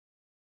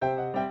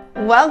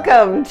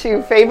Welcome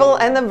to Fable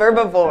and the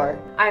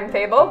Verbivore. I'm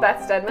Fable,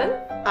 Beth Stedman.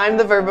 I'm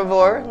the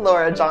Verbivore,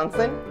 Laura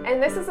Johnson.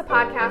 And this is a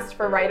podcast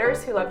for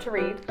writers who love to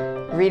read,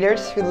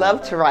 Readers who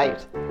love to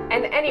write,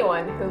 and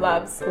anyone who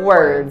loves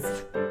words.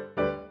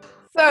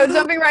 So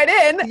jumping right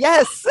in,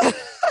 Yes.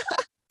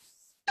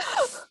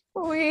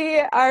 we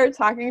are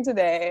talking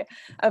today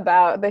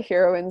about the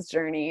heroine's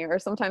journey, or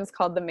sometimes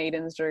called the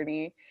maiden's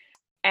journey.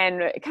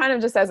 And kind of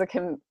just as a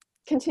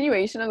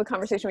continuation of the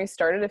conversation we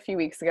started a few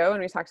weeks ago when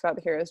we talked about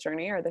the hero's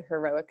journey or the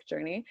heroic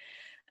journey.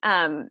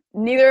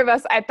 Neither of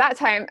us at that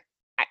time,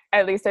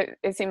 at least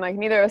it seemed like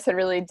neither of us had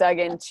really dug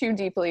in too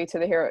deeply to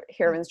the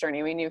heroine's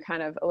journey. We knew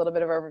kind of a little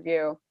bit of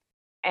overview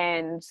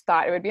and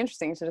thought it would be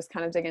interesting to just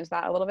kind of dig into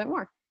that a little bit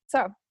more.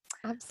 So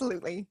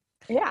Absolutely.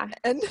 yeah.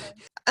 And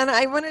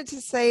I wanted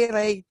to say,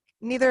 like,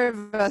 neither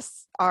of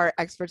us are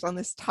experts on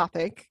this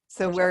topic,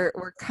 so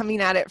we're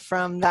coming at it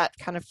from that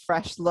kind of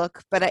fresh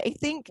look. But I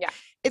think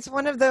it's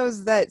one of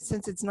those that,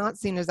 since it's not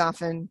seen as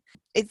often,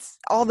 it's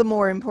all the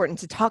more important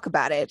to talk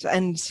about it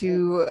and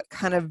to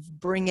kind of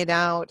bring it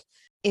out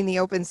in the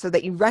open so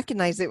that you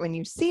recognize it when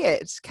you see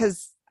it.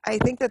 Because I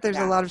think that there's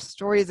a lot of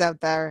stories out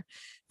there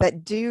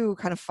that do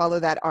kind of follow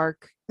that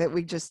arc that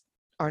we just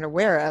aren't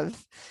aware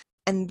of.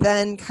 And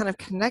then kind of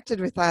connected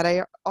with that,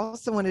 I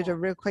also wanted to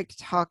real quick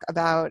talk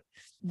about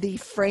the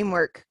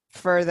framework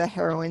for the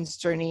heroine's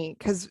journey,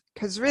 because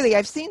really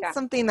I've seen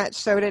something that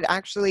showed it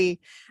actually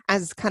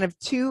as kind of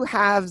two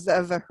halves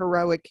of a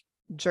heroic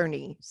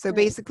journey. So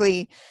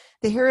basically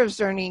the hero's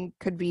journey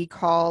could be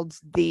called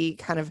the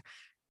kind of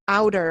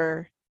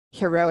outer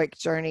heroic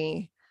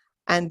journey,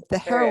 and the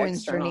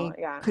heroine's journey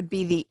could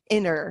be the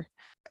inner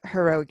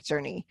heroic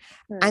journey.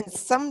 And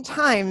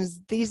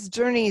sometimes these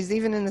journeys,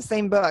 even in the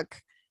same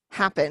book,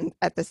 happen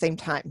at the same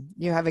time.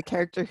 You have a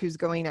character who's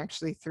going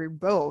actually through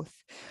both,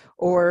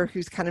 or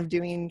who's kind of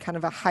doing kind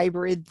of a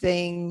hybrid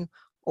thing,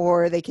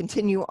 or they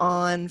continue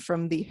on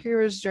from the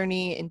hero's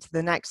journey into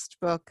the next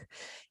book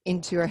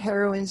into a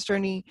heroine's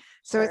journey.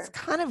 So it's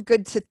kind of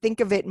good to think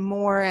of it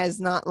more as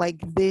not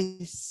like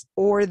this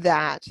or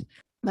that,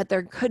 but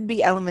there could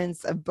be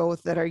elements of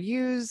both that are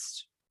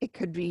used. It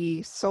could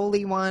be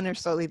solely one or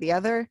solely the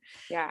other.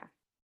 Yeah.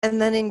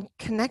 And then in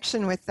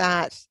connection with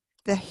that,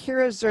 the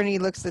hero's journey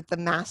looks at the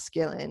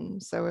masculine.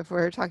 So if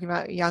we're talking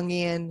about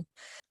Jungian,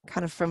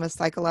 kind of from a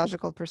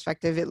psychological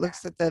perspective, it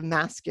looks at the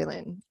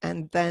masculine.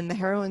 And then the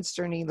heroine's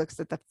journey looks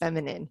at the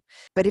feminine.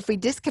 But if we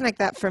disconnect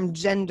that from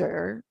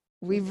gender,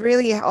 we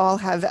really all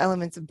have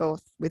elements of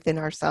both within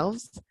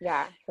ourselves.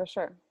 Yeah, for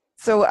sure.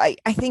 So I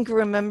think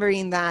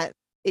remembering that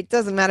it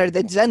doesn't matter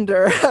the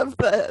gender of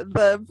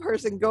the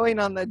person going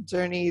on the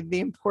journey, the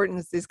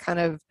importance is kind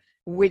of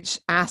which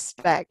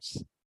aspect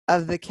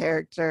of the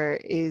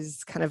character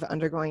is kind of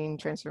undergoing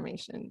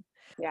transformation.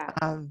 Yeah.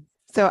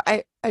 So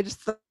I just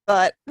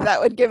thought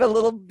that would give a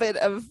little bit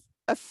of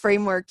a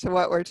framework to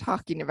what we're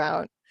talking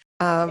about.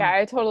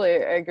 I totally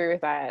agree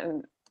with that,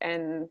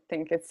 and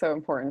think it's so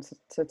important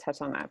to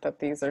touch on that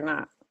these are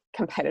not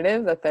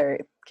competitive, that they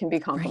can be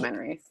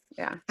complementary.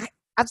 Right. Yeah.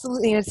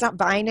 Absolutely. And it's not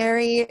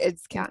binary.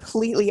 It's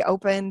completely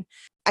open.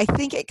 I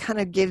think it kind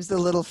of gives a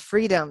little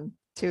freedom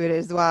to it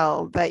as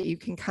well, that you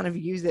can kind of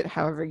use it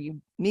however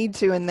you need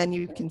to, and then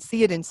you can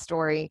see it in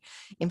story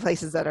in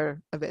places that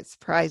are a bit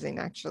surprising,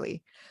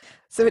 actually.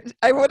 So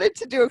I wanted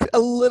to do a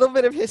little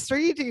bit of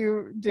history. Do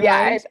you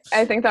mind?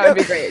 I think that would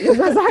be great,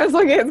 because I was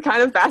looking, it's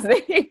kind of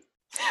fascinating.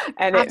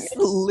 And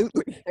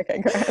absolutely.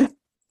 Okay, go ahead.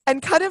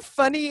 And kind of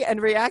funny and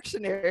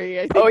reactionary,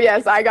 I think. Oh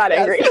yes, I got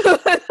angry.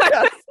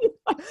 Yes.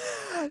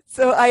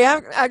 So I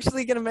am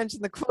actually going to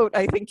mention the quote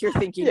I think you're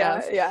thinking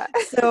of. Yeah.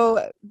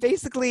 So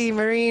basically,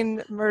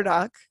 Maureen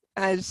Murdoch,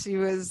 as she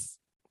was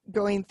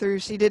going through,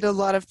 she did a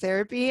lot of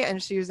therapy,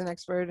 and she was an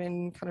expert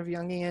in kind of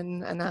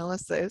Jungian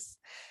analysis,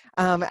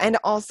 and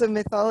also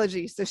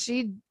mythology. So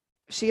she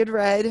had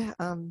read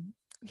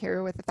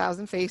Hero with a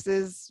Thousand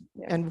Faces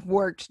and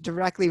worked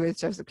directly with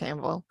Joseph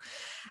Campbell.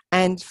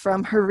 And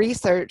from her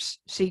research,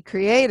 she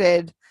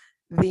created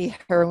the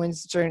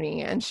heroine's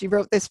journey, and she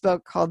wrote this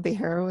book called The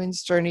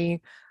Heroine's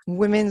Journey: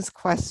 Women's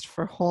Quest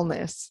for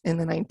Wholeness in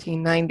the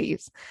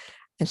 1990s.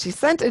 And she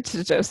sent it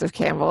to Joseph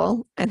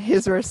Campbell, and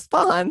his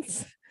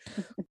response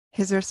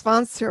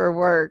to her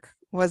work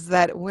was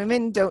that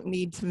women don't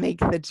need to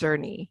make the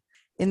journey.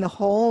 In the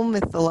whole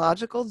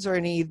mythological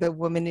journey, the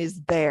woman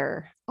is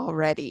there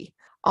already.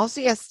 All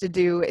she has to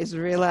do is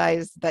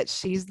realize that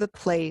she's the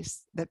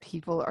place that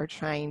people are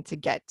trying to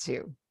get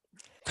to.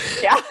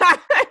 Yeah.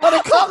 What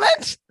a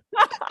comment!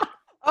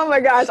 Oh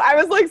my gosh, I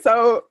was like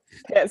so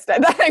pissed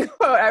at that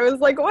quote. I was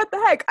like, what the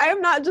heck? I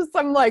am not just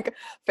some like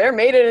fair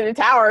maiden in a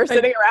tower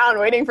sitting around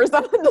waiting for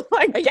someone to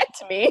like get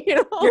to me, you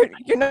know?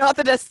 You're not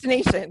the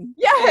destination.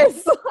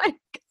 Yes.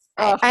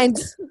 And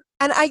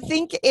I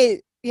think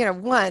it,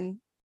 one,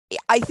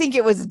 I think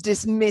it was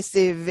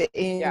dismissive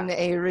in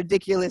a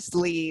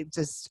ridiculously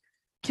just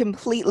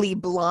completely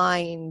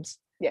blind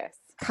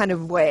kind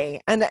of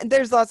way. And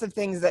there's lots of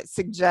things that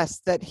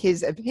suggest that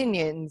his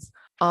opinions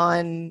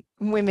on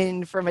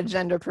women from a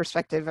gender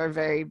perspective are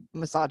very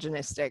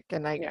misogynistic,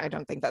 and I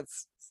don't think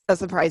that's a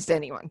surprise to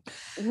anyone,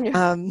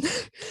 Yeah.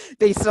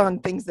 based on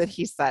things that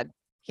he said.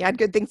 He had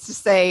good things to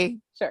say,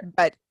 Sure.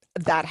 but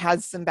that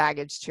has some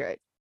baggage to it.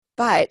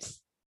 But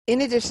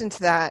in addition to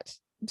that,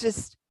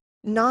 just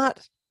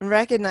not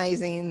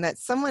recognizing that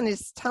someone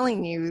is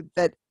telling you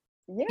that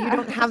you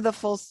don't have the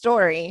full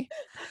story.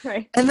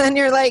 Right. And then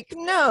you're like,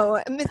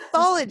 no,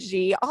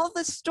 mythology, all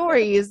the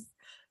stories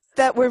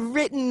that were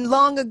written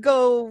long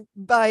ago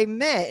by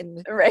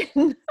men right.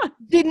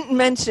 didn't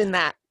mention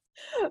that.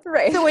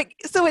 Right.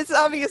 So it's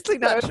obviously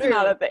not true. It's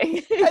not a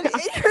thing. And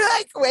you're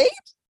like, wait,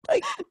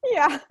 like,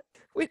 yeah.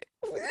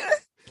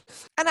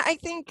 And I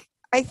think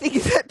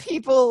that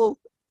people,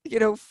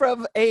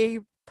 from a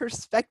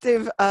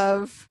perspective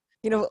of,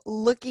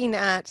 looking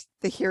at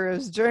the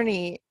hero's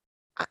journey,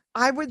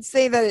 I would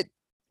say that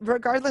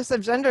regardless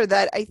of gender,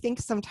 that I think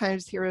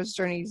sometimes heroes'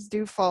 journeys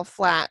do fall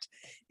flat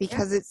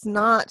because it's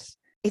not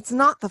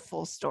the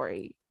full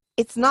story.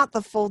 It's not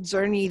the full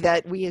journey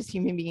that we as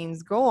human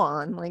beings go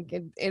on. Like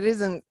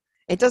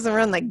it doesn't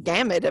run the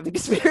gamut of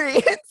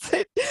experience.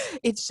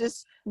 It's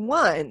just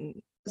one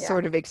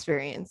sort of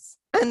experience.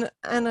 And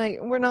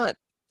we're not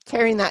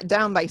tearing that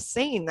down by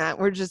saying that.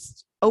 We're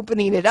just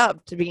opening it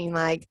up to being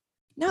like,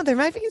 no, there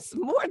might be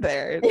some more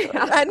there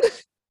and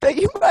that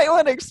you might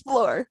want to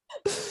explore.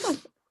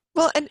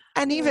 Well,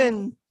 and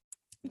even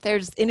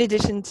there's, in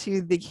addition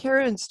to the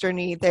heroine's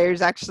journey,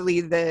 there's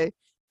actually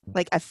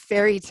like a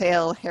fairy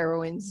tale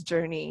heroine's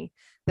journey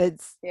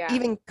that's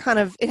even kind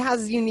of, it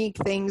has unique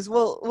things.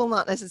 We'll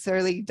not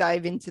necessarily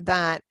dive into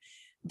that,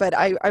 but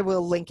I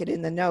will link it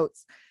in the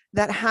notes,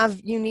 that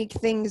have unique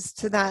things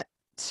to that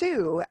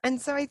too.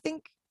 And so I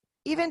think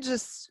even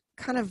just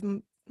kind of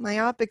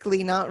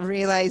myopically not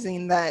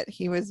realizing that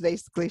he was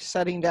basically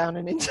shutting down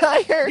an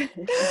entire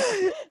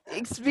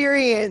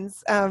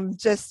experience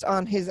just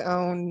on his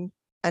own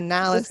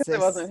analysis. It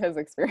wasn't his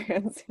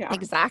experience. Yeah.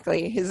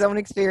 Exactly. His own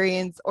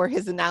experience or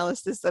his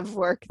analysis of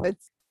work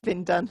that's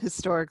been done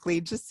historically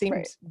just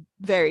seemed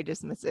very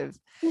dismissive.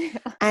 Yeah.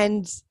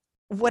 And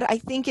what I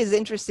think is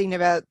interesting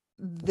about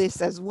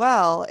this as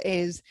well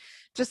is,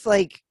 just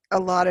like a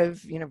lot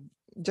of,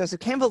 Joseph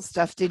Campbell's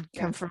stuff did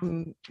come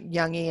from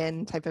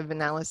Jungian type of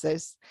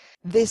analysis,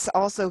 this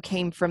also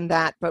came from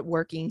that, but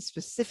working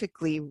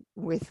specifically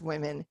with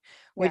women,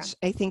 which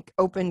I think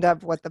opened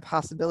up what the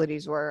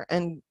possibilities were.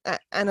 And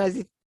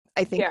as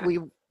I think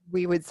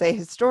we would say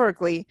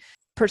historically,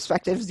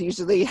 perspectives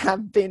usually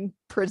have been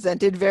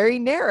presented very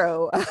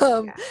narrow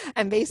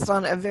and based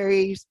on a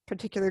very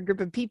particular group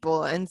of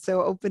people. And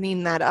so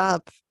opening that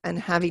up and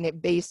having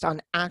it based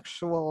on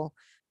actual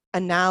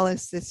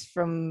analysis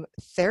from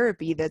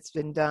therapy that's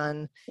been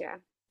done. Yeah.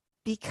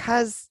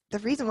 Because the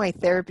reason why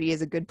therapy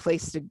is a good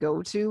place to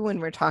go to when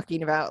we're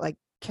talking about like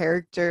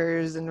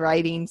characters and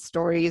writing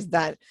stories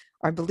that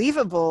are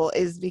believable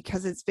is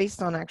because it's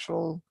based on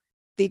the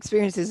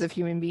experiences of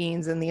human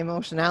beings and the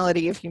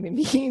emotionality of human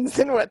beings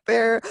and what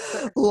their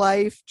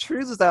life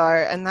truths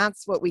are. And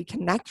that's what we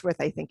connect with,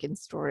 I think, in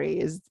story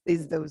is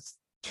those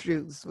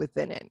truths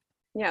within it.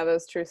 Yeah,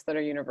 those truths that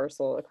are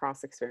universal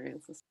across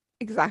experiences.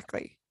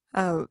 Exactly.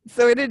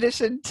 So in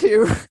addition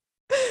to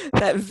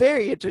that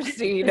very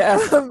interesting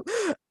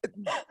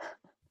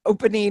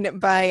opening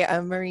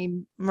by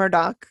Maureen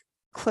Murdoch,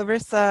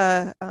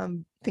 Clarissa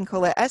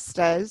Pinkola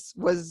Estes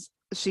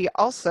she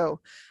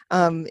also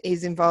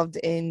is involved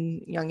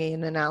in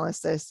Jungian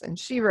analysis, and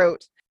she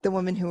wrote The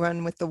Woman Who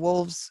Ran with the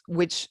Wolves,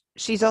 which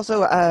she's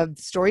also a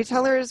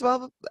storyteller as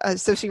well.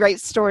 So she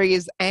writes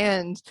stories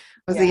and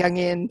was a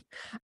Jungian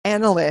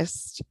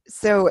analyst.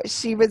 So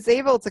she was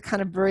able to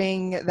kind of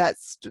bring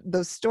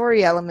those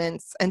story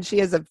elements, and she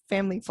has a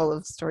family full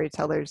of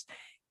storytellers,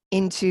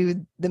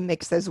 into the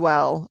mix as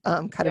well,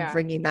 kind of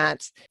bringing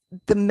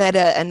the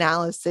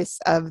meta-analysis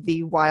of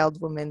the wild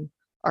woman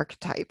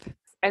archetype.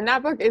 And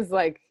that book is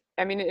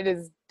it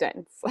is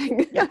dense.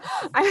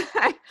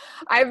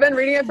 I've been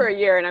reading it for a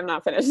year and I'm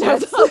not finished.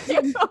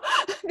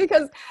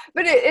 because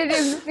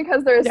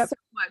there's so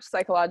much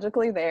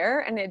psychologically there,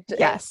 and and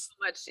so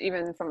much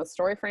even from a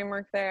story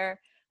framework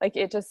there. Like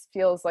it just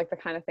feels like the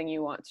kind of thing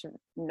you want to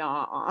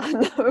gnaw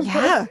on for a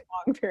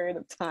long period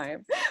of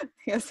time.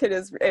 Yes,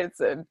 it's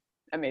an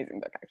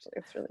amazing book, actually.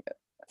 It's really good.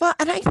 Well,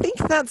 and I think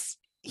that's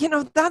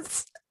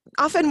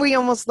often we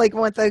almost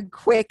want the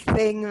quick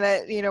thing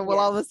that, will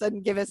all of a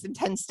sudden give us in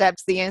 10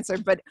 steps the answer.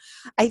 But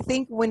I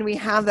think when we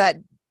have that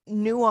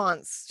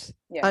nuanced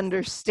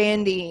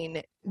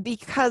understanding,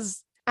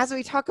 because as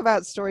we talk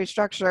about story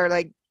structure,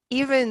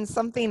 even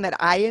something that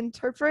I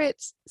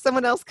interpret,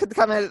 someone else could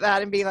come at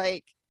that and be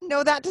like,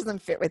 no, that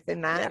doesn't fit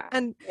within that.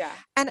 And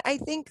I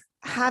think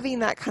having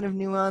that kind of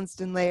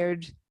nuanced and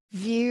layered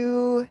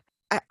view,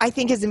 I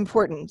think is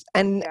important.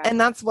 And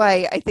that's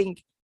why I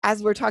think,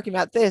 as we're talking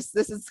about this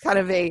is kind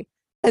of a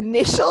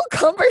initial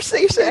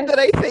conversation that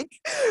I think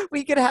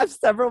we could have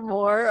several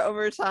more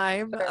over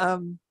time,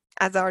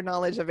 as our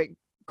knowledge of it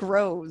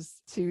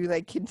grows, to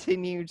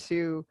continue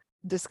to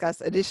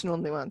discuss additional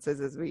nuances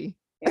as we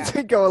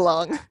go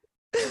along.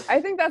 I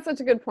think that's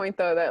such a good point,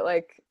 though, that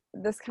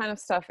this kind of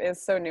stuff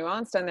is so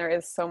nuanced and there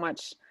is so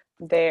much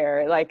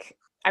there.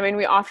 I mean,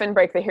 we often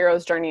break the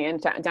hero's journey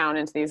down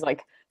into these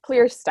like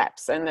clear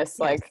steps and this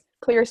like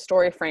clear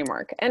story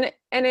framework. And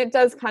it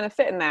does kind of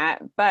fit in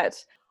that,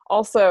 but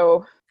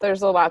also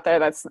there's a lot there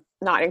that's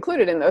not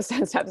included in those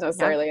 10 steps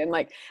necessarily.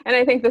 Yeah. And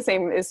I think the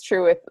same is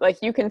true with like,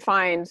 you can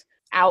find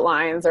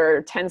outlines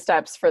or 10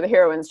 steps for the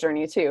heroine's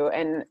journey too.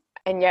 And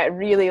yet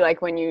really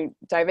like when you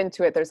dive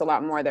into it, there's a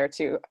lot more there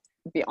too,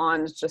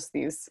 beyond just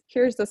these,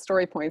 here's the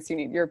story points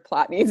your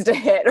plot needs to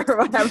hit or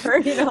whatever,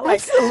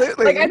 like,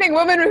 absolutely. Like I think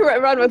Women Who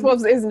Run with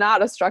Wolves is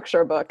not a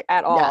structure book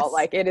at all. Yes.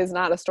 Like it is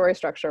not a story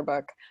structure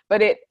book,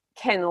 but it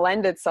can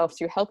lend itself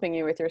to helping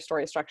you with your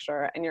story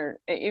structure and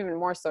even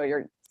more so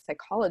your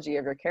psychology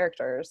of your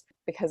characters,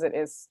 because it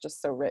is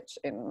just so rich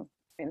in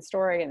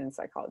story and in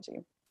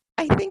psychology.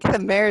 I think the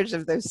marriage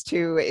of those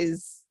two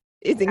is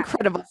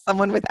incredible.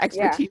 Someone with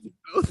expertise in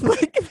both,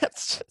 like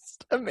that's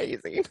just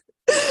amazing.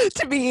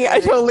 To me, I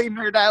totally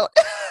nerd out.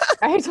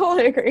 I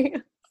totally agree.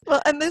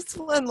 Well, and this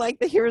one, like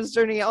the hero's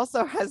journey,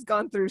 also has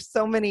gone through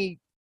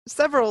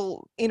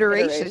several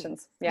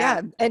iterations.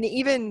 Yeah. And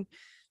even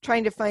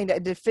trying to find a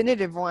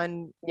definitive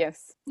one.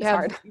 Yes. You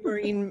have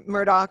Maureen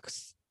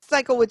Murdoch's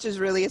cycle, which is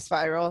really a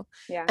spiral.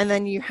 Yeah. And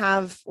then you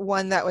have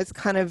one that was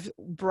kind of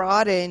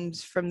broadened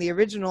from the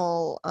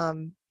original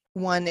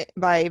one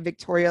by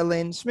Victoria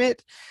Lynn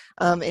Schmidt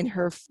in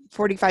her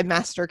 45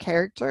 Master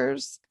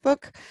Characters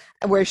book,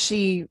 where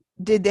she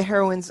did the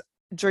heroine's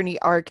journey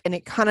arc, and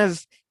it kind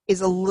of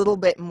is a little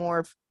bit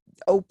more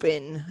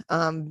open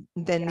than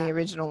the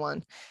original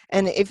one.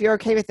 And if you're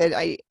okay with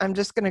it, I'm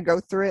just going to go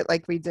through it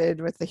like we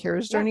did with the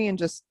hero's journey and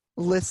just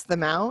list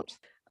them out.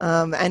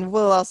 And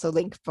we'll also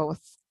link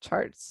both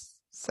charts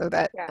so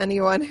that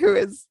anyone who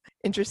is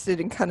interested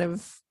in kind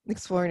of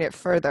exploring it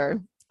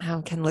further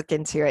can look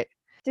into it.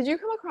 Did you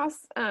come across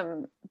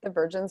The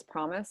Virgin's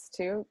Promise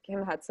too,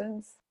 Kim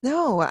Hudson's?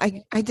 No,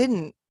 I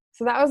didn't.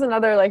 So that was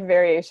another like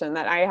variation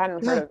that I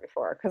hadn't heard of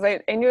before, because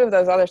I knew of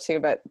those other two,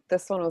 but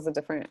this one was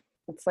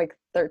it's like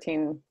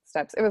 13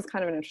 steps. It was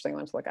kind of an interesting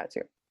one to look at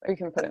too. Or you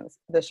can put in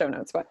the show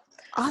notes, but.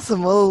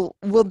 Awesome.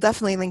 We'll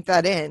definitely link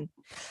that in.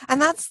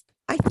 And that's,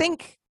 I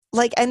think,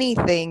 like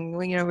anything,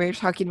 when we were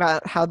talking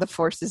about how the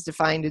Force is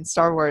defined in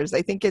Star Wars,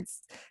 I think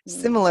it's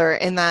similar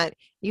in that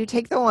you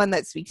take the one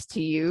that speaks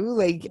to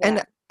you,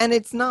 and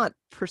it's not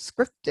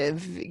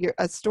prescriptive.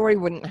 A story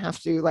wouldn't have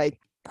to like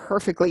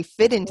perfectly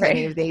fit into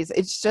any of these.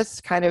 It's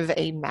just kind of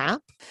a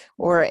map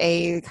or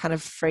a kind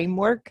of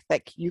framework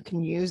that you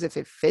can use if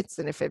it fits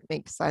and if it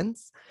makes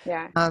sense.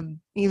 Yeah.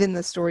 Even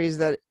the stories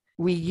that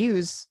we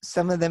use,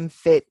 some of them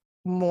fit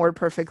more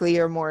perfectly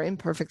or more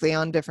imperfectly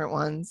on different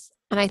ones.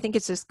 And I think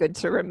it's just good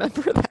to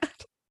remember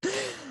that.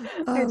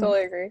 I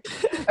totally agree.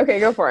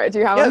 Okay, go for it. Do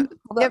you have one?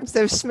 Yep.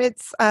 So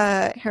Schmidt's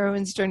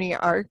heroine's journey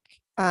arc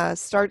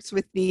starts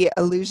with the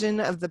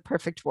illusion of the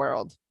perfect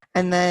world.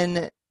 And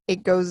then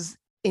it goes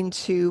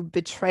into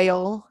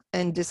betrayal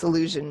and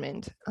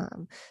disillusionment.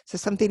 So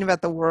something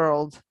about the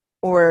world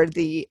or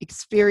the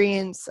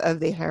experience of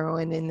the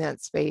heroine in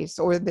that space,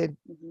 or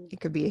it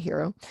could be a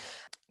hero,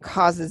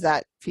 causes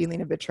that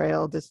feeling of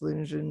betrayal,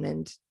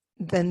 disillusionment.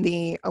 Then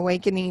the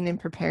awakening and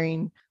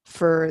preparing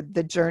for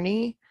the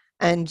journey.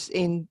 And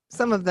in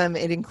some of them,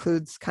 it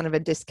includes kind of a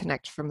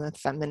disconnect from the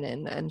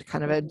feminine and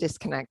kind of a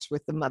disconnect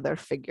with the mother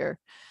figure.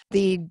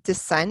 The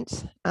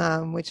descent,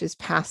 which is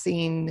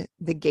passing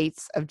the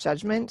gates of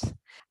judgment.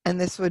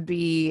 And this would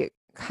be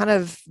kind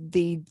of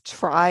the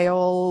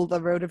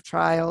road of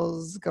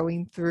trials,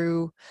 going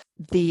through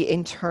the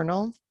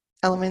internal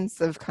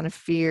elements of kind of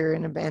fear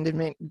and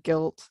abandonment,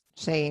 guilt,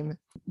 shame,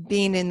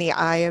 being in the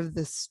eye of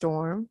the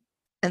storm,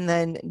 and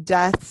then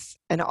death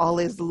and all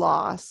is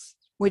lost,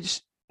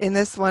 which in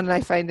this one,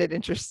 I find it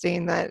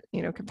interesting that,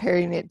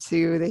 comparing it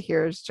to the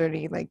hero's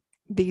journey, like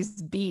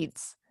these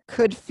beats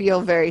could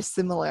feel very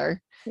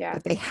similar,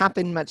 but they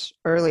happen much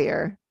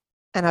earlier.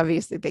 And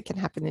obviously they can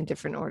happen in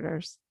different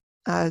orders.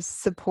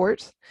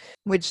 Support,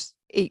 which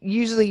it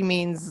usually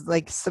means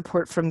like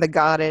support from the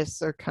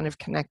goddess or kind of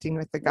connecting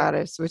with the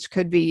goddess, which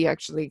could be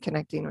actually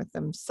connecting with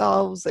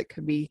themselves. It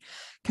could be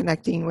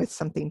connecting with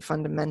something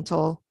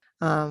fundamental,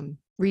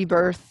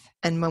 rebirth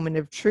and moment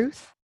of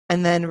truth.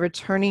 And then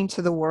returning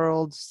to the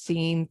world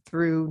seen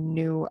through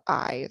new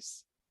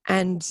eyes.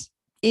 And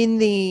in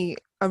the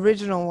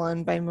original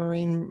one by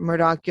Maureen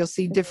Murdoch, you'll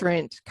see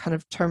different kind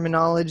of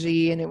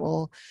terminology, and it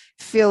will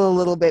feel a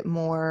little bit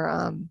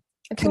more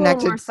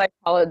connected. A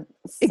little more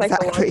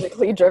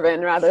psychologically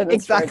driven rather than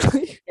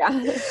exactly.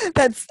 Yeah.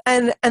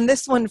 And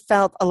this one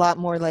felt a lot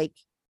more like,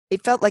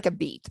 it felt like a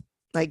beat.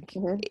 Like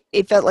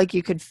it felt like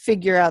you could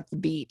figure out the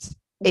beat.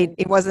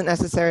 It wasn't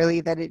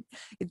necessarily that it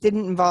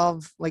didn't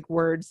involve like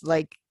words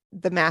like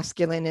the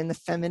masculine and the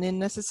feminine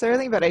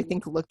necessarily, but I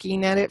think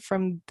looking at it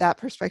from that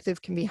perspective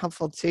can be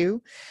helpful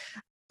too.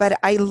 But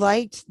I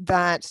liked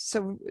that.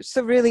 So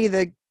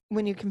really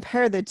when you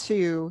compare the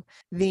two,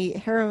 the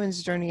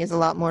heroine's journey is a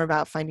lot more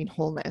about finding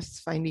wholeness,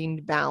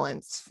 finding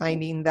balance,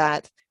 finding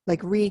that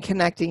like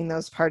reconnecting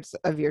those parts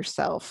of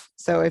yourself.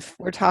 So if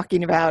we've talked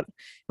about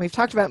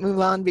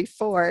Mulan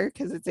before,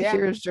 because it's a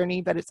hero's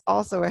journey, but it's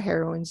also a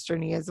heroine's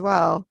journey as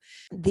well.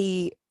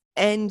 The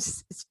and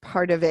it's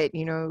part of it,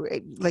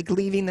 like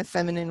leaving the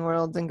feminine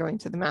world and going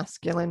to the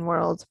masculine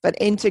world, but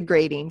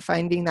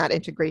finding that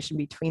integration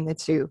between the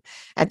two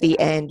at the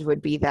end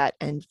would be that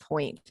end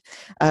point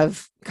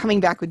of coming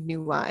back with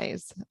new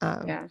eyes.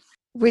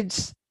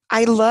 Which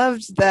I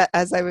loved that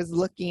as I was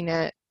looking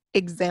at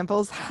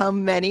examples, how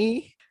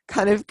many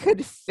kind of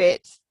could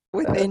fit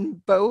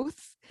within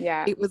both.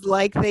 Yeah. It was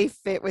like they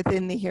fit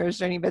within the hero's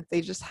journey, but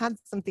they just had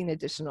something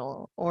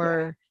additional,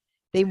 or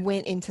they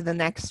went into the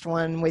next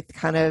one with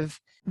kind of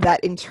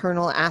that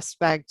internal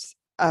aspect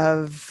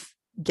of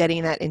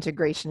getting that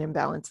integration and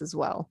balance as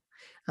well.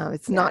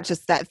 It's not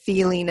just that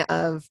feeling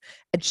of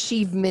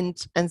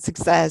achievement and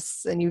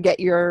success, and you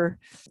get your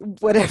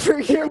whatever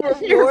your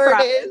reward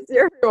is.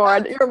 Your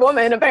reward, your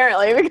woman,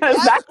 apparently, because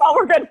that's all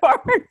we're good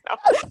for. No,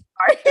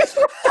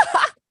 sorry.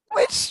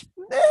 Which,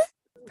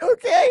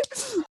 okay.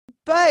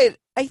 But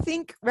I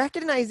think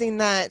recognizing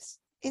that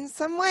in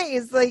some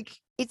ways, like,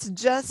 it's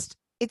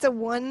a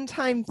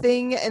one-time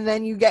thing, and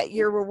then you get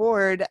your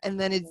reward, and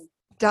then it's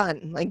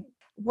done. Like,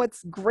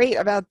 what's great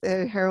about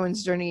the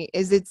heroine's journey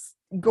is it's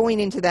going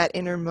into that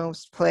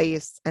innermost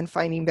place and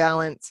finding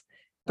balance,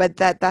 but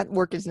that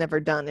work is never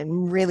done.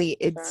 And really,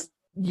 it's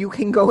you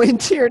can go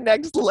into your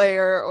next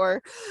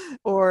layer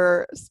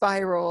or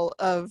spiral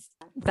of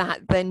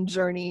that then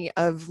journey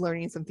of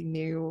learning something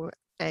new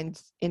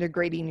and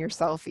integrating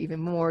yourself even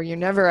more. You're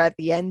never at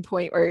the end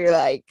point where you're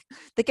like,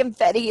 the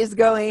confetti is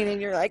going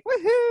and you're like,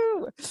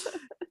 woohoo.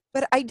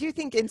 But I do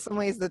think in some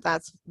ways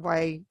that's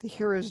why the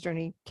hero's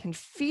journey can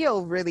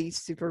feel really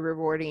super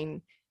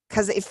rewarding,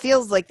 because it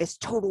feels like this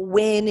total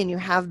win and you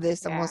have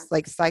this almost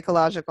like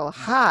psychological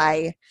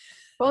high.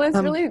 Well, it's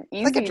really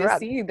easy to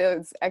see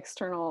those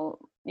external,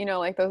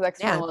 like those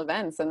external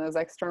events and those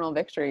external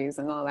victories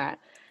and all that.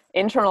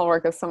 Internal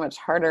work is so much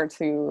harder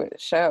to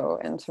show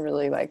and to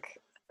really like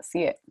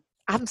see it.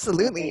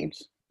 Absolutely.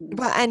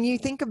 Well, and you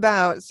think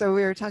about, so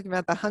we were talking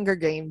about the Hunger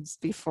Games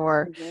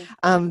before,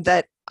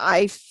 that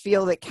I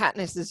feel that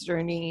Katniss's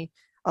journey,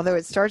 although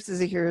it starts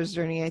as a hero's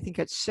journey, I think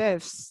it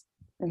shifts,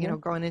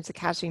 going into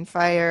Catching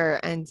Fire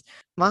and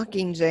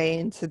Mockingjay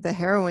into the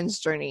heroine's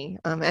journey.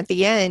 At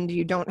the end,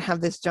 you don't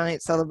have this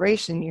giant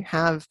celebration. You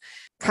have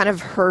kind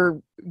of her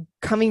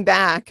coming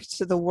back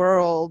to the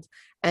world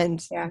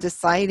and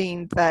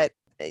deciding that,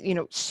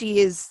 she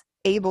is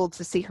able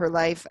to see her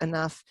life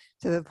enough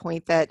to the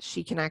point that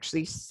she can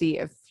actually see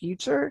a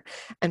future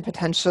and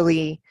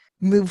potentially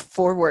move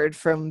forward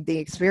from the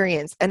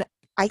experience. And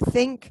I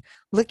think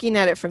looking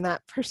at it from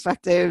that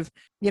perspective,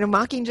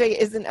 Mockingjay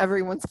isn't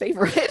everyone's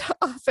favorite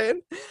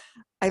often.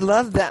 I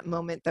love that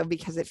moment though,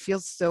 because it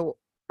feels so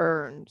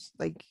earned,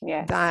 like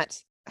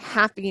that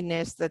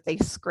happiness that they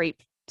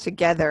scrape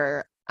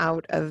together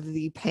out of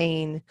the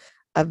pain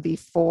of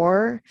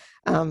before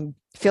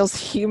feels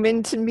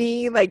human to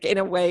me. Like, in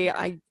a way,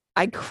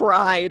 I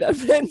cried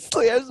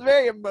immensely. I was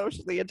very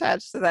emotionally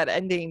attached to that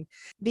ending,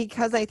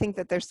 because I think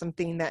that there's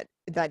something that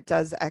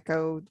does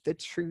echo the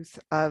truth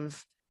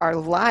of our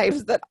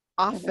lives, that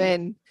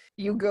often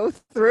you go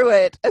through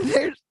it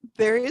and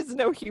there is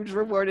no huge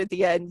reward at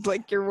the end.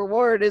 Like, your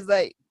reward is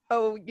like,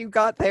 oh, you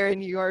got there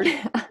and you are,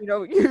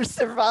 you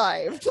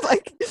survived.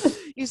 Like,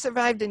 you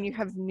survived and you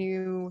have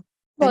new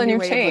and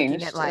you've changed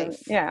looking at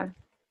life.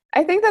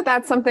 I think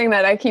that's something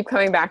that I keep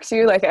coming back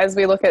to, like, as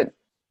we look at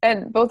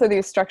and both of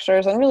these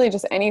structures, and really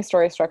just any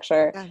story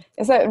structure,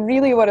 is that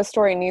really what a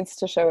story needs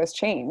to show is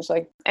change.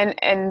 Like,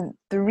 and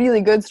the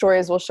really good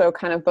stories will show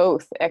kind of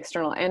both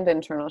external and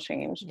internal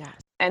change.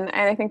 And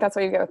I think that's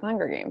what you get with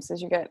Hunger Games,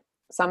 is you get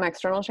some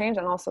external change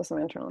and also some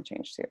internal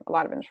change too. A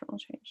lot of internal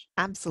change.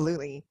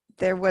 Absolutely.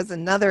 There was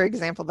another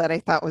example that I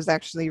thought was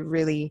actually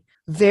really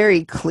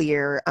very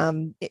clear.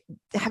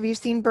 Have you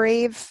seen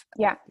Brave?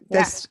 Yeah.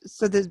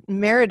 So the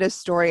Merida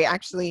story,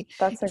 actually,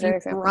 that's a great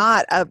example.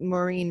 Brought up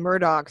Maureen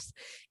Murdoch's,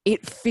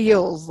 it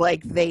feels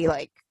like they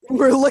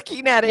were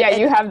looking at it. Yeah,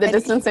 you have the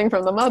distancing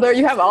from the mother.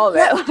 You have all of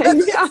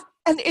it.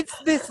 And it's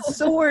this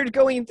sword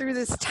going through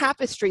this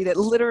tapestry that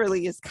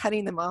literally is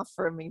cutting them off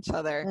from each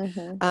other.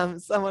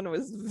 Someone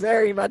was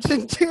very much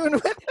in tune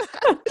with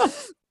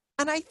that.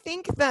 And I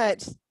think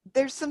that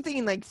there's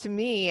something, like, to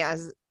me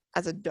as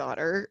a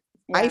daughter,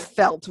 I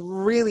felt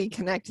really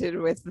connected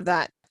with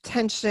that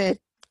tension,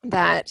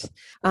 that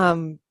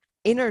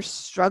inner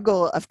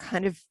struggle of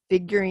kind of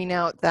figuring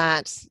out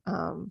that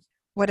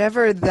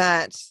whatever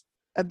that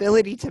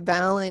ability to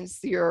balance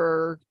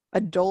your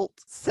adult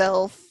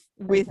self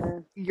with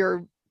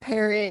your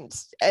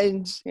parents,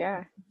 and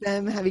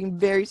them having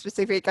very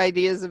specific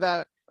ideas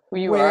about who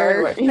you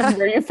are,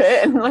 where you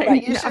fit, and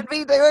what you should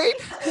be doing.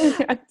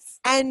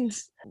 And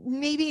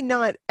maybe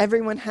not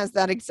everyone has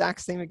that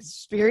exact same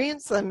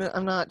experience. I'm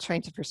not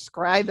trying to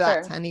prescribe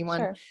that to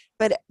anyone,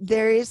 but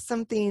there is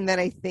something that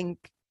I think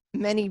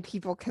many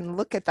people can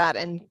look at that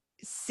and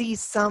see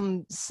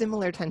some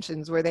similar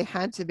tensions where they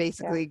had to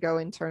basically go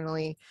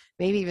internally,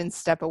 maybe even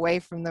step away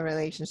from the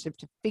relationship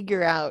to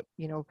figure out,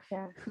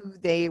 who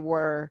they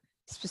were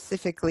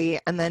specifically,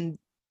 and then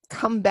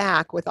come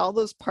back with all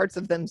those parts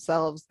of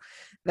themselves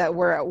that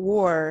were at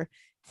war,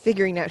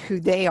 figuring out who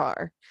they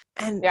are.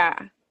 And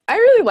I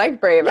really like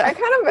Brave. Yeah, I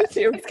kind of,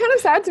 it's kind of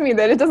sad to me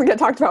that it doesn't get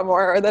talked about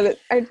more, or that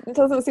it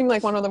doesn't seem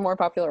like one of the more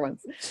popular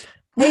ones.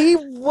 I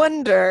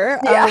wonder.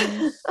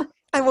 Yeah.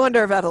 I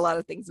wonder about a lot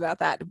of things about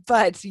that,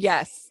 but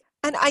yes.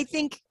 And I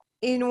think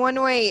in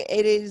one way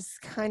it is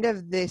kind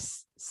of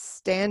this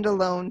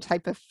standalone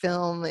type of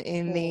film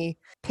in the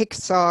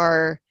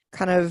Pixar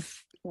kind of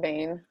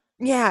vein.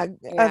 Yeah,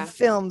 of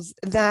films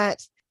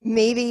that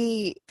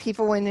maybe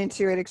people went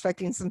into it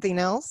expecting something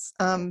else.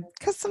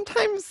 Because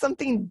sometimes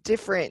something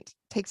different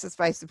takes us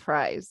by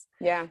surprise.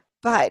 Yeah.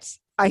 But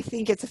I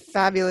think it's a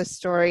fabulous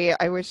story.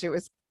 I wish it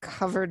was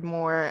covered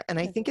more. And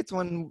I think it's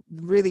one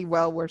really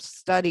well worth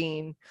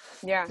studying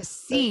to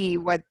see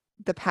what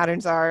the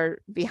patterns are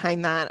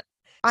behind that.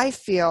 I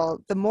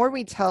feel the more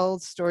we tell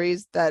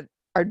stories that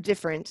are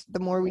different, the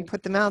more we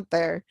put them out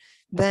there,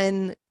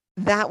 then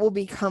that will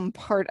become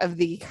part of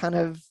the kind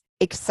of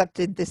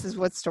accepted, this is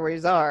what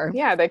stories are.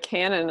 Yeah, the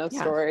canon of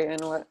story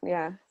and what,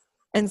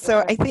 And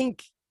so I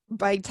think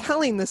by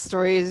telling the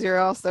stories, you're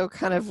also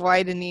kind of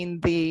widening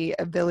the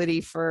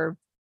ability for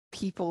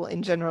people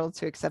in general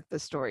to accept the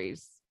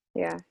stories.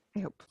 Yeah. I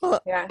hope. Well,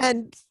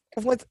 and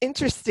what's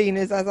interesting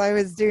is as I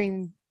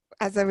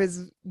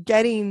was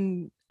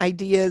getting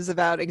ideas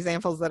about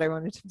examples that I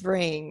wanted to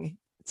bring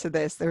to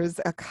this, there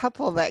was a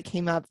couple that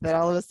came up that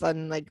all of a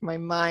sudden, like, my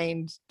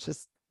mind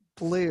just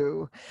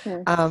blew.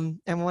 And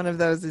one of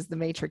those is the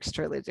Matrix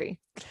trilogy.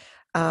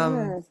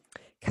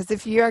 Because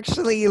if you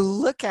actually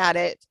look at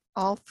it,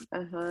 all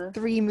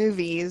three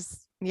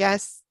movies,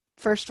 yes,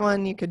 first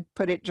one, you could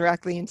put it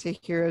directly into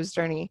Hero's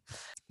Journey.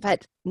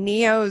 But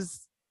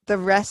Neo's, the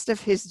rest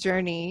of his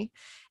journey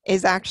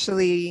is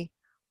actually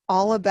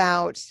all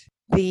about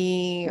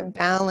the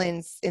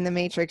balance in the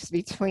Matrix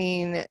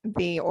between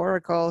the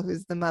Oracle,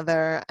 who's the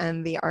mother,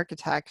 and the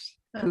architect,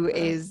 who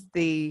is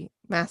the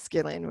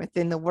masculine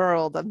within the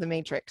world of the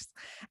Matrix.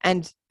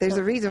 And there's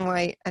a reason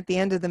why at the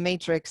end of the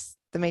Matrix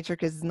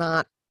is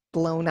not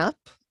blown up.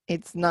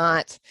 It's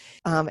not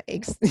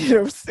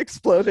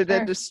exploded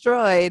and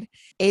destroyed.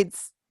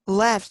 It's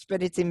left,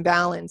 but it's in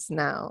balance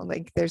now.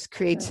 Like, there's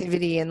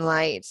creativity and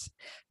light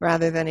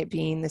rather than it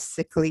being the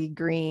sickly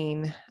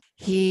green.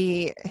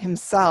 He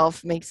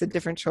himself makes a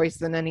different choice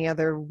than any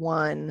other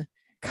one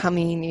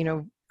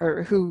coming,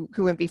 or who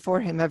went before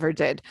him ever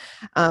did.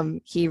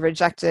 He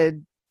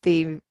rejected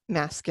the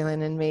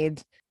masculine and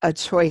made a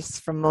choice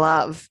from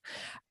love.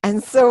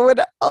 And so when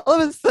all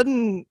of a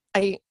sudden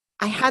I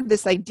had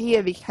this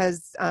idea,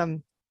 because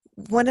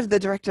one of the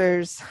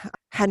directors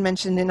had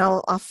mentioned, and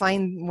I'll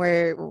find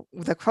where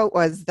the quote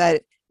was,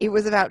 that it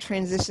was about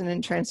transition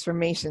and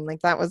transformation.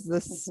 Like, that was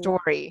the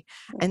story.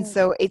 And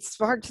so it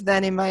sparked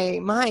then in my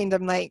mind,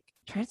 I'm like,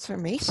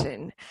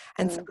 transformation.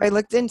 And so I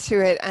looked into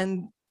it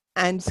and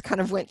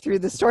kind of went through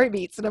the story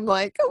beats, and I'm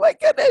like, oh my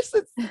goodness,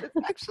 it's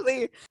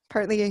actually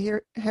partly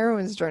a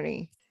heroine's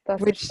journey.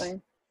 That's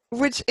interesting.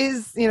 Which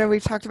is,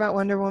 we've talked about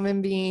Wonder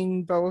Woman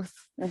being both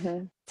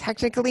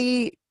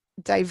technically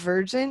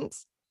divergent.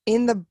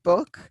 In the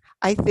book,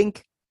 I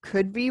think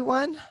could be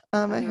one,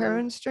 a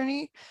heroine's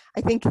journey.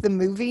 I think the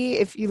movie,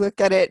 if you look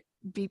at it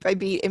beat by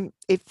beat,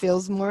 it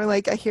feels more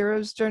like a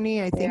hero's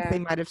journey. I think they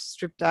might have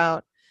stripped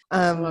out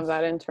some of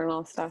that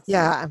internal stuff.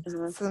 Yeah,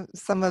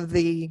 some of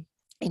the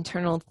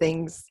internal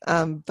things,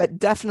 but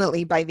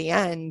definitely by the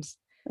end,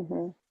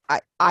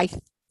 I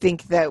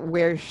think that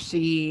where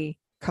she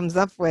comes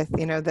up with,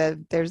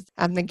 there's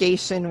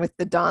abnegation with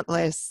the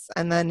Dauntless,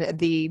 and then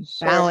the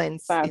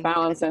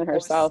balance in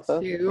herself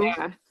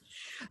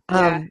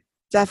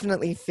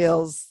definitely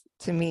feels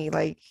to me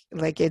like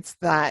it's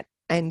that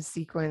end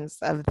sequence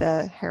of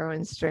the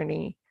heroine's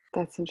journey.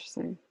 That's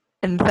interesting.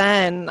 And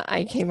then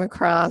I came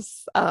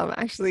across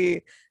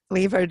actually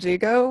Leigh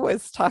Bardugo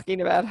was talking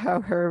about how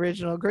her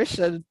original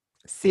Grisha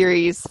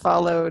series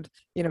followed,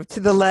 to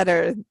the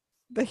letter,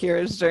 the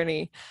hero's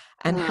journey,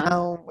 and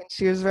how when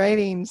she was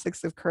writing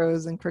Six of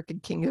Crows and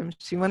Crooked Kingdom,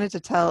 she wanted to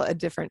tell a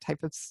different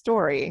type of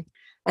story.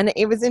 And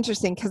it was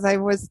interesting because I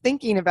was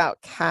thinking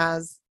about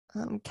Kaz.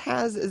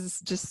 Kaz is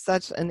just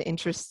such an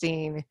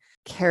interesting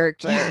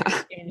character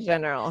in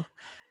general,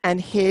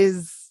 and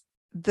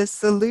the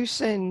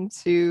solution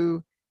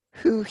to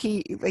who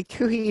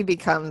he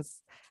becomes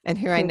and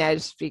who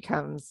Inej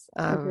becomes.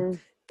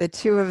 The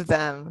two of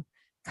them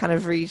kind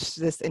of reach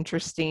this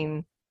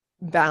interesting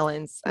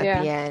balance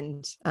at the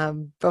end.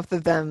 Both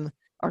of them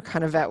are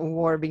kind of at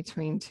war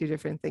between two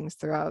different things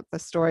throughout the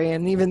story,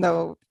 and even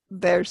though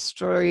their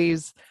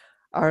stories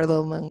are a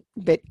little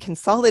bit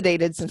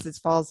consolidated, since it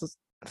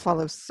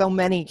follows so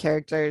many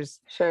characters,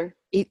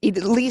 it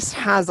at least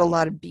has a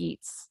lot of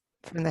beats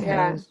from the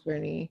hero's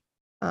journey.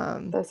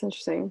 That's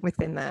interesting.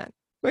 Within that,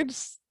 which,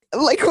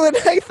 like, when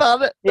I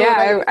thought it,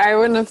 I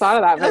wouldn't have thought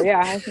of that, but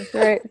I think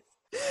you're right.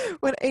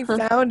 When I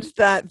found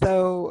that,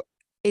 though,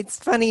 it's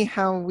funny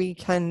how we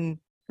can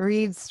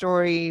read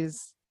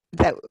stories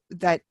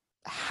that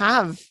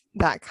have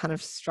that kind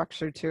of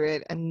structure to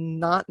it and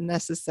not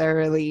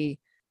necessarily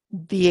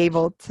be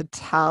able to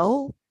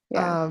tell,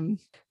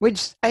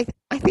 which I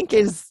think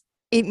is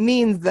it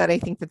means that I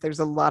think that there's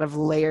a lot of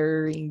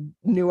layering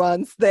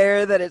nuance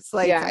there, that it's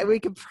like we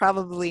could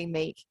probably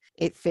make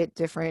it fit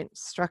different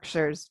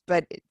structures,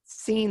 but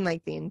seeing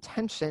like the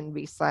intention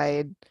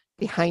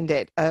behind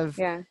it of,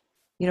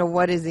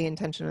 what is the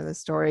intention of the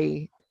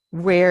story?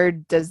 Where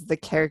does the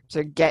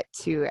character get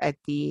to at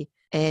the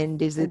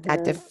end? Is it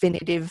that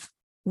definitive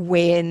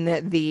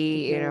win,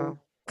 the,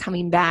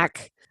 coming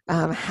back,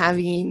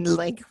 having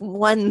like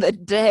won the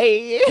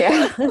day?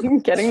 Yeah,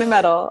 getting the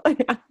medal.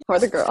 Or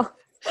the girl.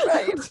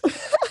 Right.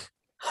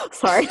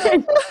 Sorry.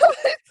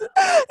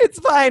 It's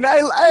fine.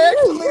 I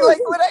actually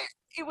like when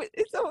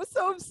it's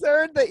so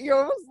absurd that you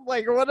almost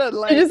like want to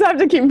like. You just have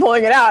to keep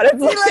pulling it out.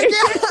 It's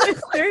like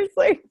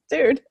seriously,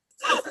 dude.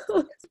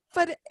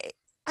 But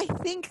I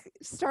think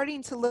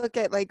starting to look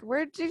at like,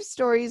 where do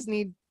stories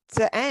need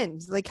to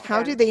end? Like,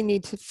 how do they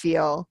need to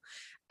feel?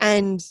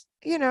 And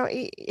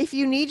if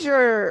you need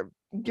your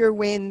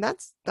win,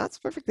 that's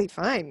perfectly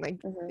fine.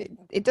 Like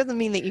it doesn't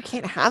mean that you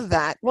can't have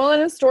that. Well,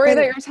 in a story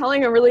that you're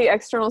telling, a really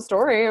external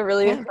story, a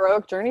really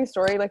heroic journey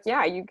story, like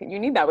you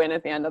need that win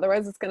at the end.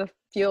 Otherwise it's going to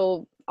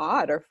feel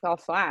odd or fall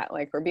flat,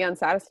 like, or be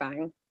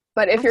unsatisfying.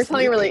 But if you're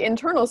telling a really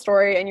internal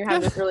story and you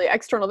have this really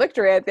external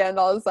victory at the end,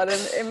 all of a sudden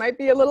it might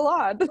be a little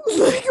odd.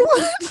 Like,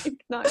 what?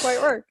 Not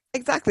quite work.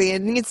 Exactly.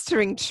 It needs to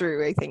ring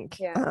true, I think,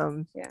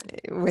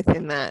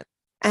 within that.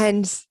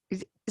 And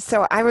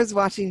so I was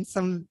watching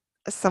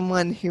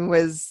someone who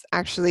was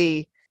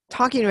actually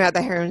talking about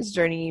the heroine's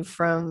journey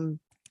from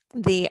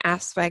the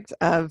aspect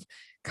of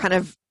kind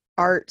of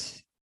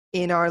art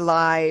in our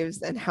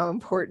lives and how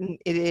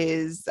important it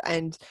is,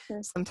 and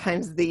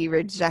sometimes the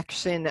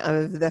rejection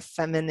of the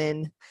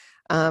feminine.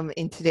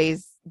 In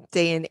today's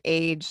day and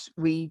age,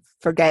 we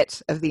forget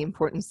of the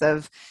importance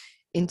of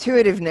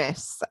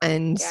intuitiveness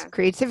and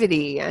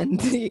creativity and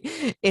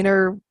the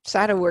inner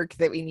shadow work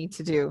that we need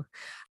to do.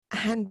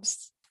 And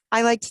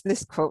I liked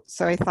this quote,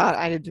 so I thought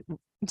I'd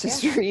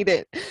just read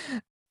it.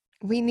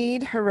 We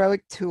need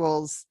heroic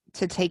tools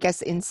to take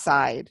us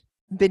inside,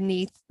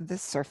 beneath the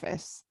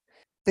surface.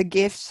 The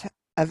gift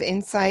of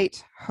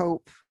insight,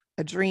 hope,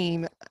 a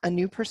dream, a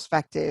new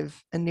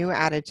perspective, a new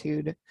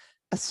attitude,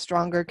 a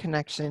stronger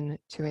connection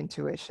to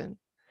intuition.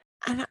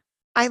 And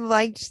I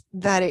liked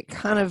that it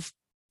kind of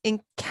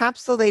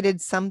encapsulated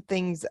some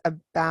things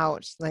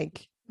about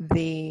like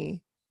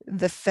the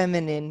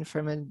feminine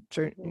from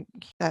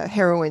a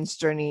heroine's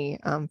journey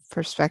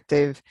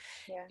perspective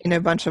in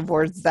a bunch of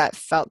words that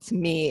felt to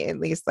me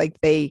at least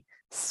like they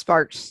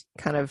sparked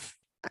kind of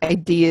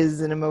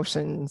ideas and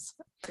emotions.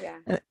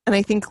 And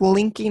I think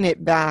linking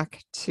it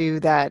back to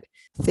that,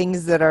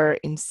 things that are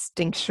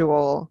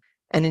instinctual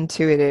and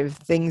intuitive,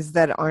 things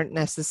that aren't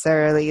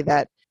necessarily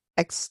that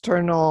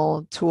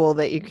external tool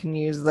that you can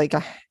use like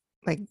a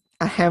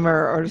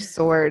hammer or a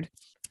sword.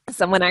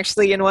 Someone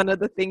actually in one of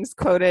the things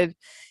quoted,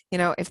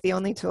 if the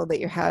only tool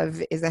that you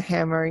have is a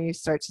hammer, you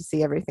start to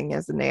see everything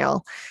as a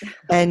nail.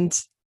 And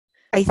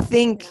I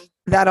think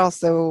that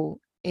also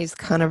is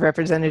kind of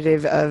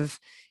representative of,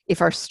 if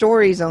our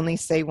stories only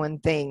say one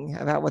thing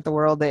about what the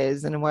world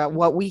is and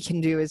what we can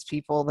do as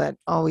people, that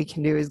all we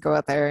can do is go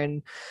out there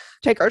and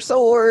take our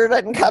sword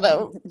and kind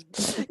of,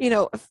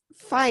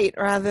 fight,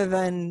 rather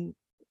than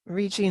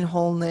reaching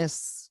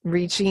wholeness,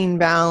 reaching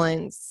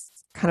balance,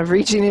 kind of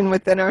reaching in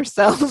within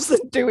ourselves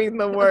and doing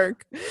the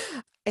work.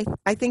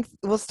 I think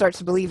we'll start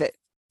to believe it.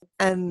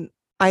 And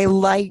I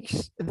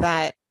liked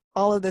that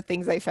all of the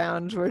things I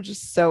found were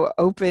just so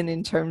open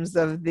in terms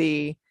of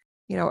the,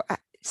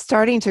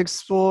 starting to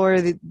explore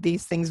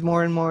these things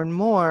more and more and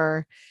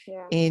more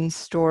in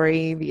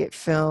story, be it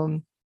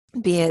film,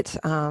 be it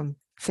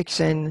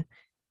fiction,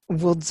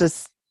 will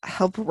just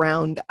help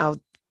round out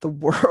the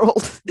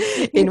world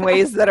in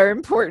ways that are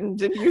important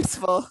and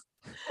useful.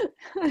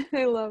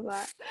 I love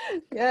that.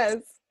 Yes.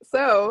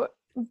 So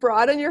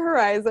broaden your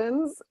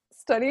horizons,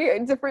 study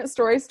different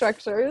story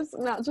structures,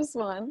 not just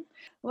one.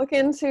 Look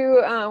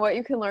into what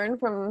you can learn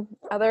from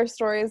other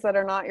stories that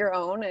are not your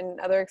own and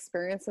other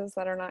experiences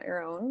that are not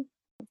your own.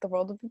 The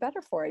world will be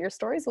better for it. Your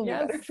stories will be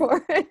better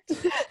for it.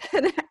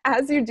 And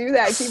as you do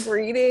that, keep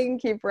reading,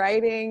 keep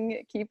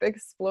writing, keep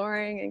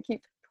exploring, and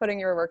keep putting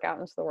your work out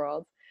into the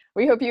world.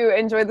 We hope you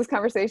enjoyed this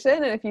conversation.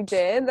 And if you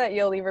did, that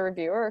you'll leave a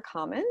review or a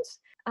comment,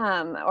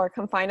 or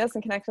come find us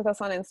and connect with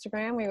us on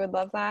Instagram. We would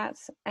love that.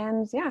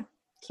 And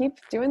keep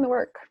doing the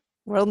work.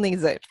 World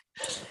needs it.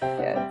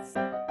 Yes.